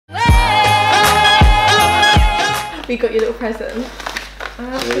We got your little present.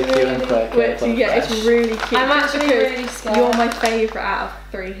 Really cute and quick. Which, yeah, it's really cute. I'm actually really scared. You're my favourite out of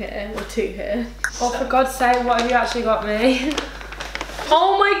 3 here, or 2 here. Oh, for God's sake, what have you actually got me?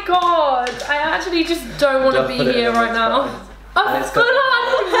 Oh my God, I actually just don't want to be here right now. Oh, full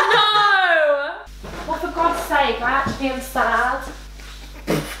on, no! Oh, for God's sake, I actually am sad.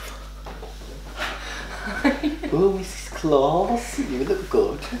 Oh, Mrs. Claus, you look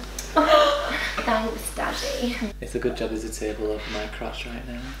good. Thanks, Daddy. It's a good job there's a table over my crotch right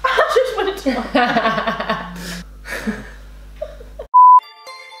now. I just wanted to.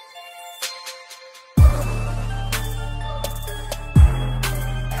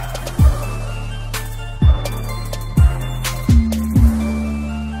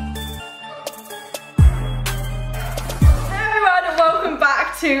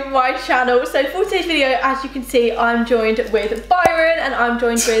 To my channel. So for today's video, as you can see, I'm joined with Byron and I'm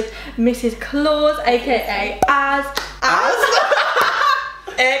joined with Mrs. Claus, aka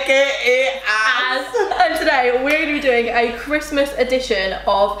aka and today we're going to be doing a Christmas edition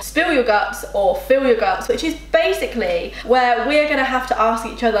of Spill Your Guts or Fill Your Guts, which is basically where we're going to have to ask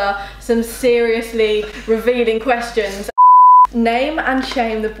each other some seriously revealing questions. Name and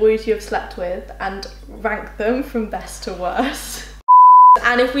shame the boys you have slept with and rank them from best to worst.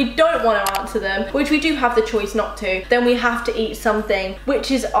 And if we don't want to answer them, which we do have the choice not to, then we have to eat something,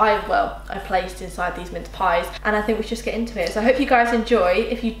 which is I placed inside these mince pies, and I think we should just get into it. So I hope you guys enjoy.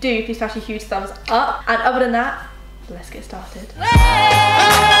 If you do, please smash a huge thumbs up, and other than that, let's get started.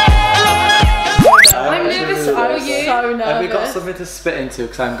 I'm nervous. Are you? So nervous. Have we got something to spit into?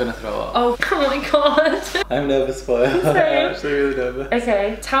 Because I'm gonna throw up. Oh my God. I'm nervous for you. I'm actually really nervous.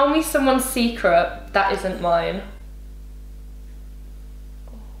 Okay, tell me someone's secret that isn't mine.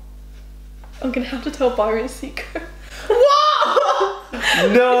 I'm gonna have to tell Byron's secret. What?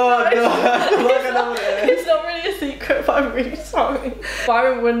 No, it's not really a secret, but I'm really sorry.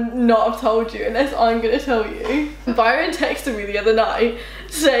 Byron would not have told you unless I'm gonna tell you. Byron texted me the other night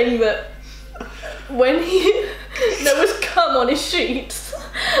saying that when there was cum on his sheets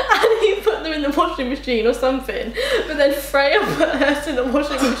and he put them in the washing machine or something, but then Freya put hers in the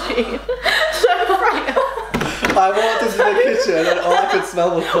washing machine. So Freya, I walked into the kitchen and all I could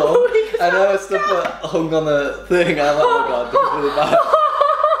smell was cum. And there was stuff that hung on the thing and I'm like, oh God, this is really bad.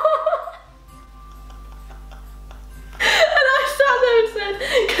 And I sat there and said,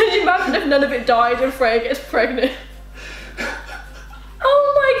 can you imagine if none of it died and Freya gets pregnant? Oh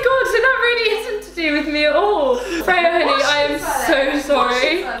my God, so that really isn't to do with me at all. Freya, honey, I am so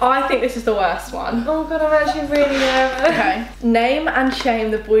sorry. I think this is the worst one. Oh God, I'm actually really nervous. Okay. Name and shame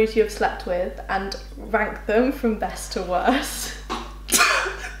the boys you have slept with and rank them from best to worst.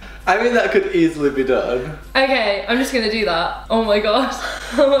 I mean, that could easily be done. Okay, I'm just gonna do that. Oh my gosh.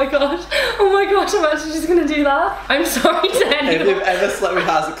 Oh my gosh. Oh my gosh, I'm actually just gonna do that. I'm sorry to anyone. If you've ever slept with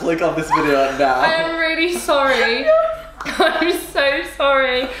us, click on this video now. I am really sorry. I'm so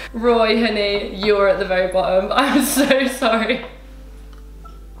sorry. Roy, honey, you're at the very bottom. I'm so sorry.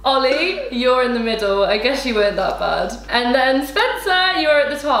 Ollie, you're in the middle. I guess you weren't that bad. And then Spencer, you're at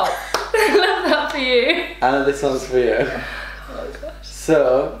the top. Love that for you. Anna, this one's for you. Oh gosh.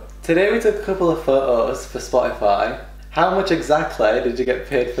 So, today we took a couple of photos for Spotify. How much exactly did you get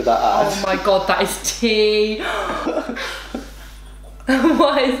paid for that ad? Oh my God, that is tea.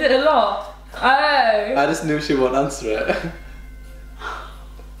 What, is it a lot? Oh. I just knew she won't answer it.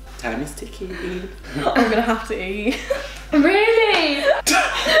 Time is ticking. I'm gonna have to eat. Really?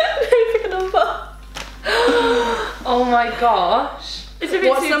 Pick a number. Oh my gosh. It's a bit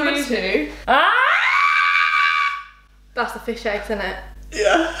What's too number bougie. 2? Ah! That's the fish eggs, isn't it?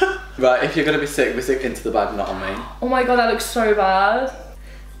 Yeah. Right, if you're gonna be sick into the bag, not on me. Oh my God, that looks so bad.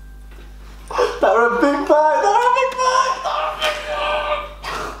 That were a big bite! That were a big bite! That were a big bite!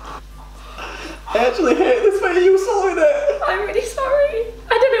 I actually hate this way you swallowed it. I'm really sorry.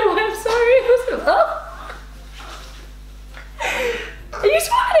 I don't know why I'm sorry. It was Are you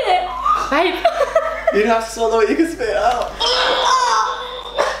swallowing it? Babe. You don't have to swallow it, you can spit it out.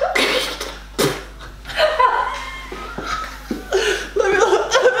 Let me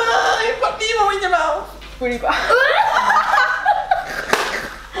look. You've got Nemo in your mouth. Really bad.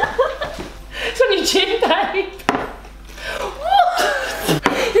 It's on your chin, babe.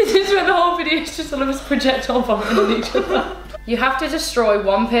 This is where the whole video is just all of us projectile vomiting on each other. You have to destroy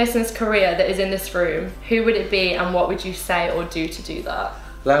one person's career that is in this room. Who would it be and what would you say or do to do that?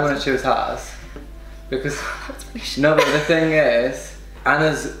 Well, I'm going to choose hers. Because, no, but the thing is,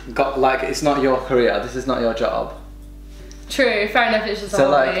 Anna's got, like, it's not your career, this is not your job. True, fair enough, it's just so a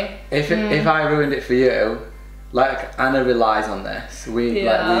like, hobby. if I ruined it for you, Like, Anna relies on this. We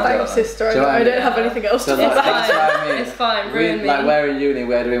Thanks, sister. I don't have anything else to say. say. It's fine, ruin me. Like, we're in uni,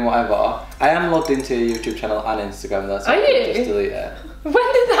 we're doing whatever. I am logged into your YouTube channel and Instagram though, so I could just delete it. When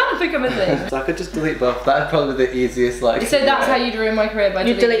did that become a thing? So I could just delete both. That'd probably be the easiest, like... So that's how you'd ruin my career, by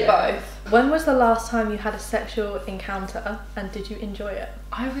deleting delete both. When was the last time you had a sexual encounter and did you enjoy it?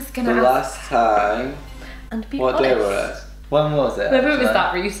 I was gonna The last time... And be what honest. day was it? When was it? Maybe it was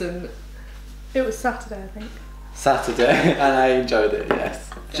that recent. It was Saturday, I think. Saturday, and I enjoyed it, yes.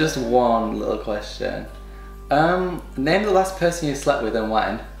 Just one little question. Name the last person you slept with and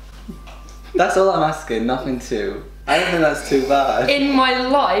when. That's all I'm asking, nothing too. I don't think that's too bad. In my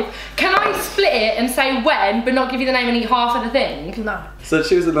life, can I split it and say when, but not give you the name and eat half of the thing? No. So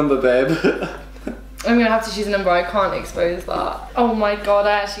choose a number, babe. I'm gonna have to choose a number, I can't expose that. Oh my god,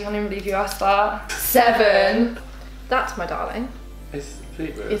 I actually can't even believe you asked that. 7. That's my darling. It's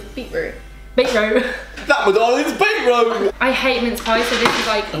beetroot. It's beetroot. Beetroot. That my darling, it's beetroot! I hate mince pie, so this is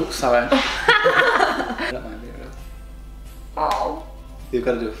like... Oh, sorry. I don't mind beetroot. Oh. You've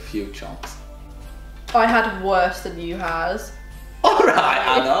got to do a few chunks. I had worse than you has. Alright,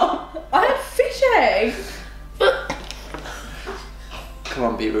 Anna. I had fishing. Come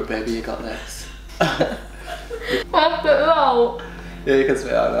on, beetroot baby, you got this. I spit it out. Yeah, you can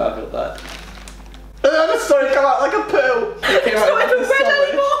spit it out now, I feel bad. I'm sorry, come out like a poo. It's not even red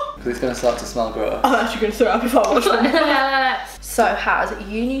anymore. Because it's going to start to smell gross. I'm actually going to throw up if I watch them. So, Haz,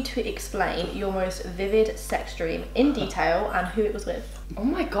 you need to explain your most vivid sex dream in detail and who it was with. Oh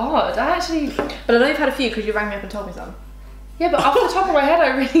my god, I actually... But I know you've had a few because you rang me up and told me some. Yeah, but off the top of my head,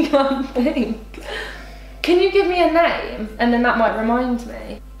 I really can't think. Can you give me a name? And then that might remind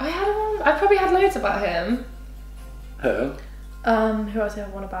me. I probably had loads about him. Who? Who else did I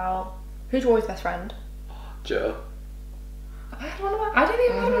have one about? Who's Roy's best friend? Joe. I had one about... I don't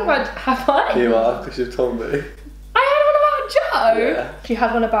even have one about... Have I? You are, because you've told me. I had one about Joe? Yeah. She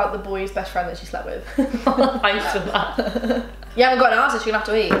had one about the boy's best friend that she slept with. Thanks for that. You haven't got an answer, so you're going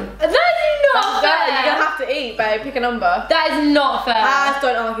to have to eat. That is not fair. You're going to have to eat, babe. Pick a number. That is not fair. Haz,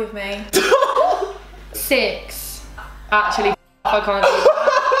 don't argue with me. 6. Actually, I can't do that.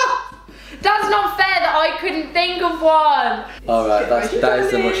 That's not fair that I couldn't think of one. Alright, that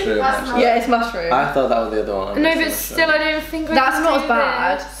is the mushroom. Actually. Yeah, it's mushroom. I thought that was the other one. No, but still, I don't think I That's can not do as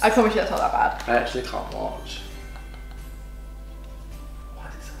bad. this. I promise you that's not that bad. I actually can't watch. Why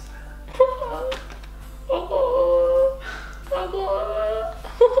is it so silent?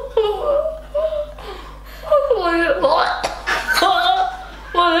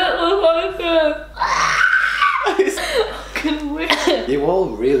 You all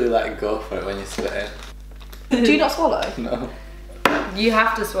really like go for it when you're spitting. Do you not swallow? No. You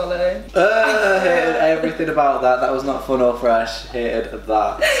have to swallow. I hated everything about that. That was not fun or fresh. Hated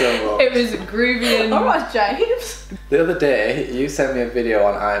that so much. It was groovy and... Alright, James. The other day, you sent me a video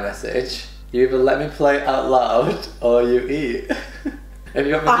on iMessage. You either let me play it out loud or you eat. If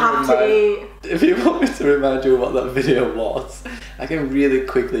you want me to remind you what that video was, I can really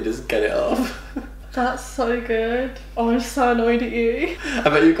quickly just get it off. That's so good. Oh, I'm so annoyed at you. I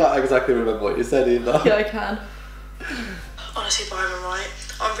bet you can't exactly remember what you said either. Yeah, I can. Honestly, Byron, right?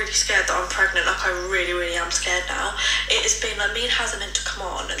 I'm really scared that I'm pregnant. Like, I really, really am scared now. It has been like me and Haz are meant to come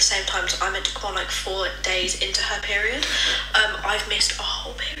on at the same time, so I'm meant to come on like 4 days into her period. I've missed a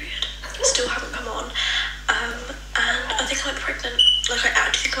whole period. Still haven't come on. And I think I'm pregnant. Like, I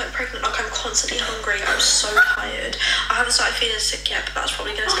actually think I'm pregnant. Like, I'm constantly hungry. I'm so tired. I haven't started feeling sick yet, but that's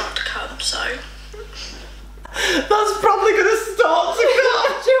probably going to start to come, so. That's probably gonna start to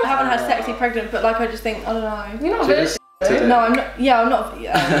come. I haven't had sexy pregnant, but like I just think, I don't know. You're not good. No, I'm not. Yeah, I'm not.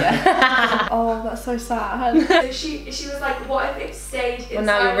 Yeah. Oh, that's so sad. So she was like, what if it stayed inside? Well,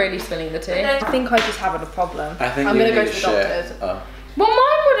 now you're really spilling the tea. I think I just having a problem. I think I'm you gonna go need to the shit. doctors. Oh. Well,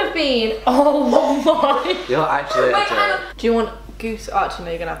 mine would have been... Oh my... You're actually a joke. Do you want goose? Oh, actually,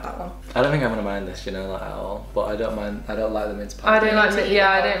 no, you're gonna have that one. I don't think I'm gonna mind this, you know, like at all. But I don't mind. I don't like the mince pie. I don't like mince. Yeah,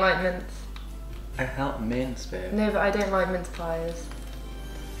 I don't like mince. I hate mince, babe. No, but I don't like mince pies.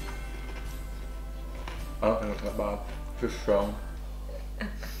 I don't think it's that bad. Just strong.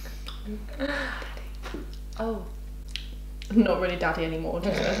 Oh. Not really daddy anymore,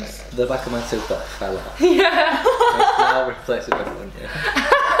 Jesus. The back of my tooth that fell off. Yeah. I'll replace it with one, yeah.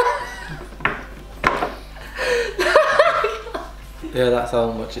 Yeah, that's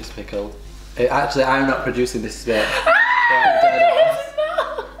how much it's pickled. Actually, I'm not producing this bit.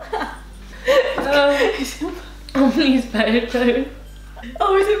 Oh, please, babe, don't.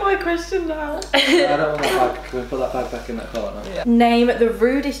 Oh, is it my question now? I don't want that bag. Can we put that bag back in that corner? Yeah. Name the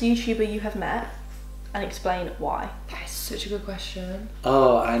rudest YouTuber you have met. and explain why. That is such a good question.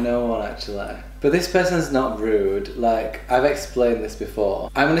 Oh, I know one actually. But this person's not rude. Like, I've explained this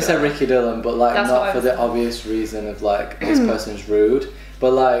before. I'm gonna say Ricky Dillon, but like not for the obvious reason of like this person's rude.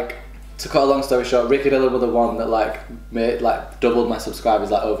 But like, to cut a long story short, Ricky Dillon was the one that like made like doubled my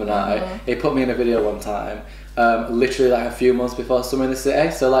subscribers like overnight. He put me in a video one time. Literally like a few months before Summer in the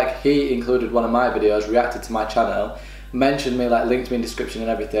City. So like he included one of my videos, reacted to my channel, mentioned me, like linked me in description and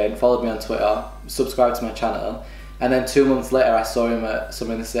everything, followed me on Twitter, subscribed to my channel, and then 2 months later I saw him at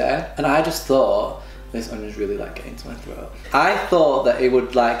Summer in the City, and I just thought, this onion's really like getting to my throat. I thought that it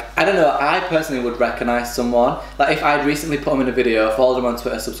would like, I don't know, I personally would recognise someone. Like if I'd recently put him in a video, followed him on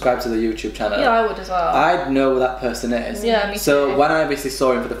Twitter, subscribed to the YouTube channel. Yeah, I would as well. I'd know who that person is. Yeah, me too. So when I obviously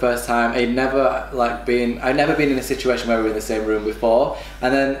saw him for the first time, I'd never been in a situation where we were in the same room before.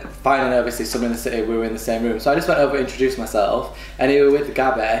 And then finally, obviously, Summer in the City, we were in the same room. So I just went over, introduced myself, and he was with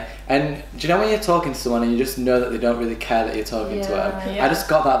Gabby. And do you know when you're talking to someone and you just know that they don't really care that you're talking to them? Yeah. I just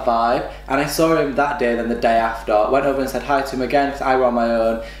got that vibe, and I saw him that day, then the day after. Went over and said hi to him again, because I were on my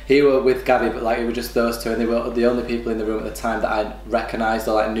own. He were with Gabby, but like it were just those two, and they were the only people in the room at the time that I recognised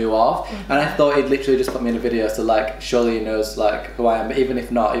or like knew of. And I thought he'd literally just put me in a video, so like surely he knows like who I am. But even if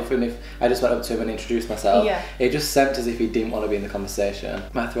not, even if I just went up to him and introduced myself, it just seemed as if he didn't want to be in the conversation.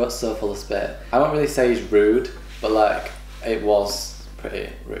 My throat's so full of spit. I won't really say he's rude, but like it was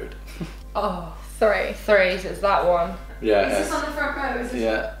pretty rude. Oh, Three. so it's that one. Yeah. Is this on the front row? Is this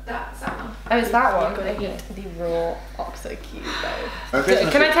that's that one? Oh, it's that one. You're gonna eat the raw OXO cube though.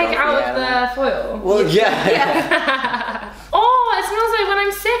 Can I take it out of the foil? Well, yeah. Oh, it smells like when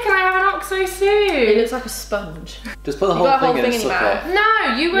I'm sick and I have an OXO It soup. looks like a sponge. Just put the You got whole a thing in and your suck mouth. it.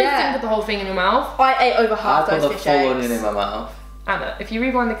 No, you guys didn't put the whole thing in your mouth. I ate over I half put those the fish full eggs. onion in my mouth. Anna, if you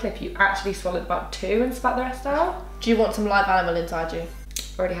rewind the clip, you actually swallowed about 2 and spat the rest out. Do you want some live animal inside you?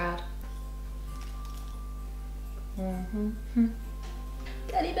 Already had.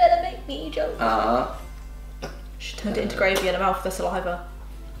 Daddy better make me joke. Uh-huh. She turned it into gravy in her mouth with the saliva.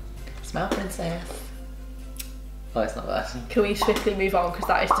 Smell princess. Oh, it's not bad. Can we swiftly move on, because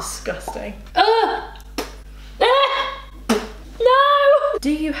that is disgusting. No!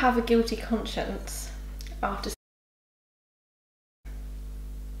 Do you have a guilty conscience after?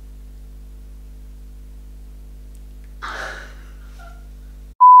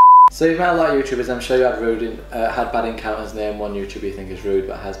 So you've met a lot of YouTubers. I'm sure you had bad encounters. Name one YouTuber you think is rude,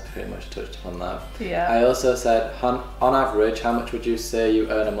 but has pretty much touched upon that. Yeah. I also said, on average, how much would you say you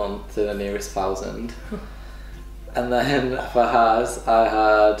earn a month to the nearest 1,000? And then for Haz, I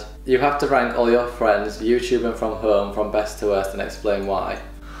had, you have to rank all your friends, YouTube and from home, from best to worst, and explain why.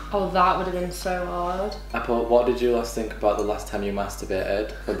 Oh, that would have been so hard. I put, what did you last think about the last time you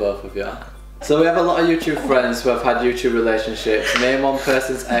masturbated, for both of you? So we have a lot of YouTube friends who have had YouTube relationships. Name one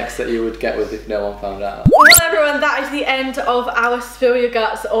person's ex that you would get with if no one found out. Well everyone, that is the end of our Spill Your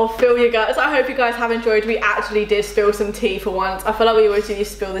Guts or Fill Your Guts. I hope you guys have enjoyed. We actually did spill some tea for once. I feel like we always do these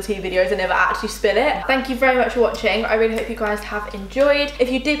spill the tea videos and never actually spill it. Thank you very much for watching. I really hope you guys have enjoyed.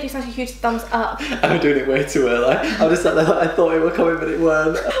 If you did, please smash a huge thumbs up. I'm doing it way too early. I just sat there like I thought it were coming but it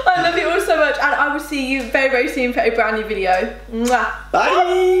weren't. I love you all so much, and I will see you very, very soon for a brand new video. Mwah.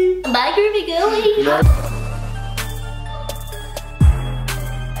 Bye! Bye, groovy girlie. No.